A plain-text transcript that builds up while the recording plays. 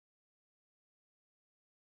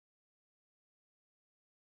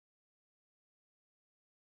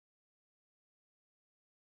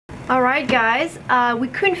Alright guys, we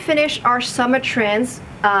couldn't finish our summer trends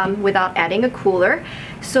without adding a cooler.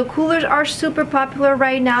 So coolers are super popular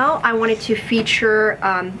right now. I wanted to feature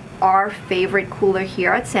our favorite cooler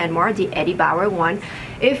here at Sanmar, the Eddie Bauer one.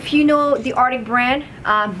 If you know the Arctic brand,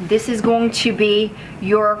 this is going to be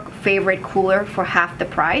your favorite cooler for half the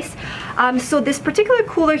price. So this particular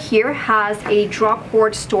cooler here has a draw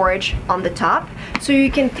cord storage on the top, so you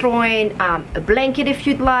can throw in a blanket if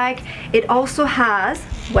you'd like. It also has,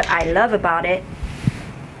 what I love about it,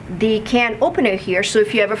 the can opener here, so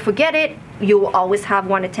if you ever forget it, you will always have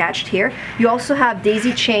one attached here. You also have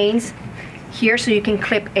daisy chains here, so you can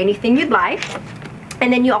clip anything you'd like.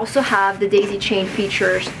 And then you also have the daisy chain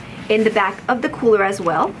features in the back of the cooler as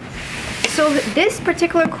well. So this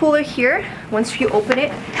particular cooler here, once you open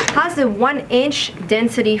it, has a 1-inch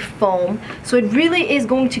density foam, so it really is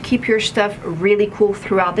going to keep your stuff really cool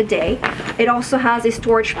throughout the day. It also has a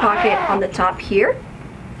storage pocket on the top here.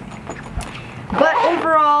 But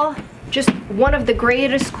overall, just one of the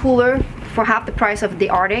greatest cooler for half the price of the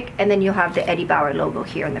Arctic, and then you'll have the Eddie Bauer logo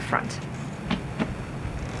here in the front.